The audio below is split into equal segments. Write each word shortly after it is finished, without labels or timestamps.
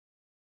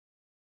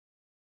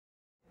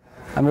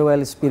I'm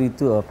Roel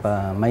Espiritu of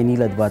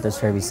Maynilad Water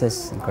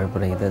Services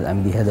Incorporated.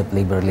 I'm the head of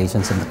labor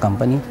relations of the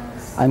company.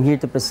 I'm here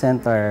to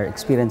present our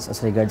experience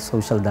as regards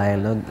social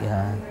dialogue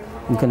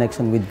in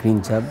connection with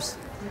green jobs.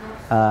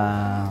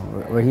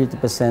 We're here to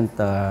present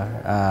the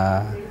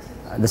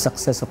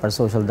success of our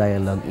social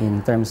dialogue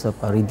in terms of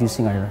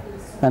reducing our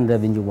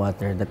non-revenue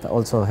water that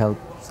also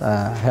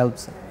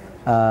helps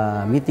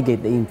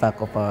mitigate the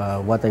impact of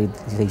water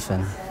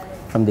utilization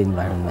from the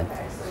environment.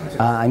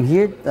 I'm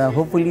here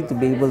hopefully to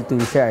be able to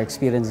share our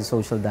experience in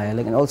social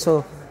dialogue and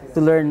also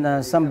to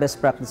learn some best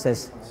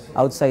practices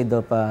outside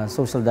of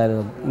social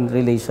dialogue in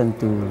relation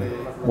to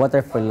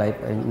water for life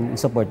and in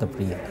support of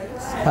RIA.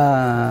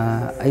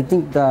 I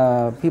think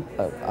the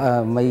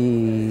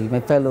my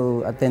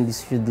fellow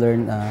attendees should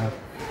learn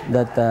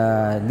that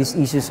these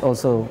issues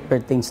also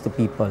pertains to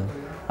people,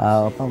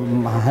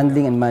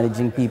 handling and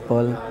managing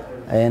people,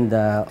 and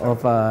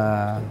of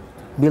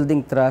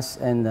building trust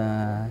and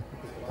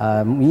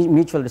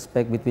mutual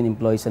respect between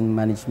employees and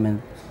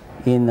management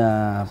in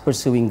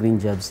pursuing green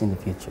jobs in the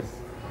future.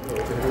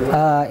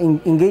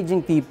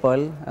 Engaging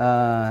people,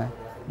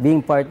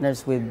 being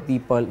partners with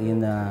people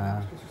in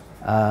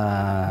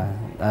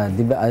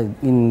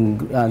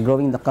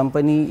growing the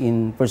company,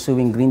 in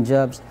pursuing green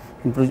jobs,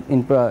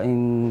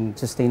 in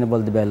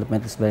sustainable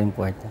development is very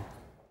important.